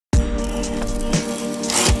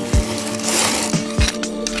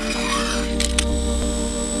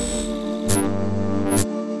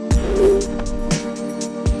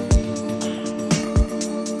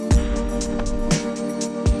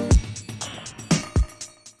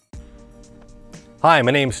Hi,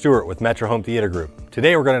 my name's Stuart with Metro Home Theater Group.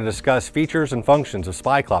 Today we're going to discuss features and functions of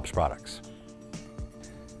Spyclops products.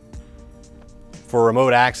 For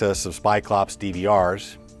remote access of Spyclops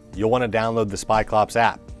DVRs, you'll want to download the Spyclops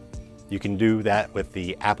app. You can do that with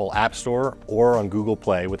the Apple App Store or on Google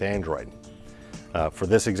Play with Android. For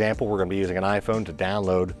this example, we're going to be using an iPhone to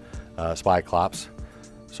download Spyclops.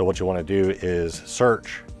 So what you want to do is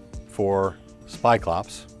search for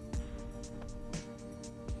Spyclops.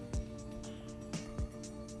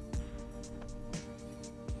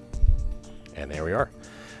 And there we are.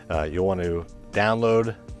 You'll want to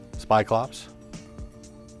download Spyclops.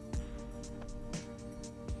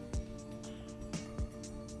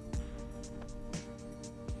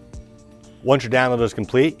 Once your download is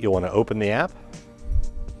complete, you'll want to open the app.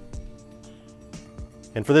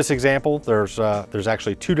 And for this example, there's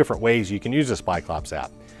actually two different ways you can use the Spyclops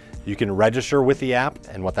app. You can register with the app,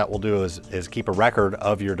 and what that will do is keep a record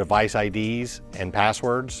of your device IDs and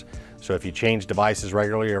passwords. So if you change devices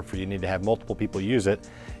regularly, or if you need to have multiple people use it,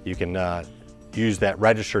 you can use that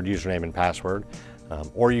registered username and password.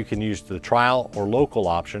 Or you can use the trial or local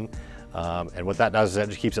option. And what that does is that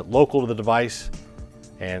just keeps it local to the device,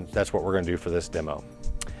 and that's what we're going to do for this demo.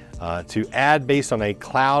 To add based on a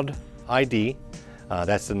cloud ID,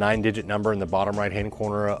 that's the 9-digit number in the bottom right-hand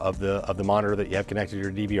corner of the monitor that you have connected to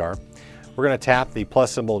your DVR. We're going to tap the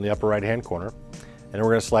plus symbol in the upper right-hand corner, and we're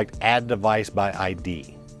going to select Add Device by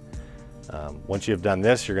ID. Once you've done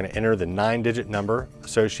this, you're going to enter the 9-digit number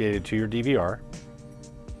associated to your DVR.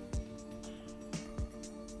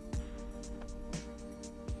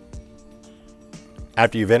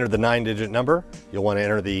 After you've entered the 9-digit number, you'll want to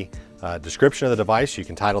enter the description of the device. You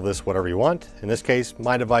can title this whatever you want. In this case,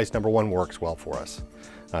 my device number 1 works well for us.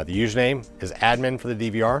 The username is admin for the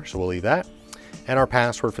DVR, so we'll leave that. And our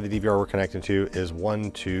password for the DVR we're connected to is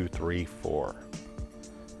 1234.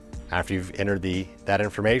 After you've entered that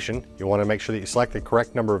information, you'll want to make sure that you select the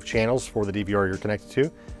correct number of channels for the DVR you're connected to.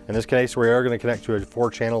 In this case, we are going to connect to a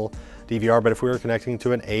 4-channel DVR, but if we were connecting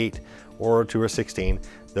to an 8 or to a 16,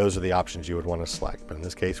 those are the options you would want to select. But in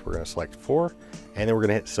this case, we're going to select 4, and then we're going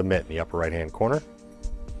to hit submit in the upper right-hand corner.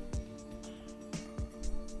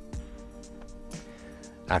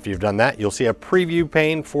 After you've done that, you'll see a preview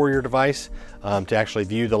pane for your device. To actually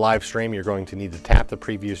view the live stream, you're going to need to tap the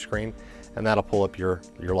preview screen, and that'll pull up your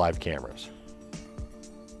live cameras.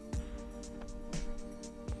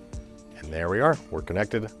 And there we are. We're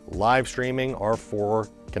connected, live streaming our 4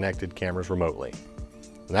 connected cameras remotely.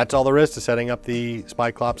 And that's all there is to setting up the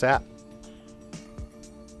Spyclops app.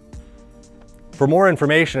 For more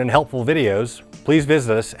information and helpful videos, please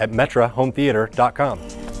visit us at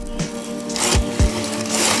metrohometheater.com.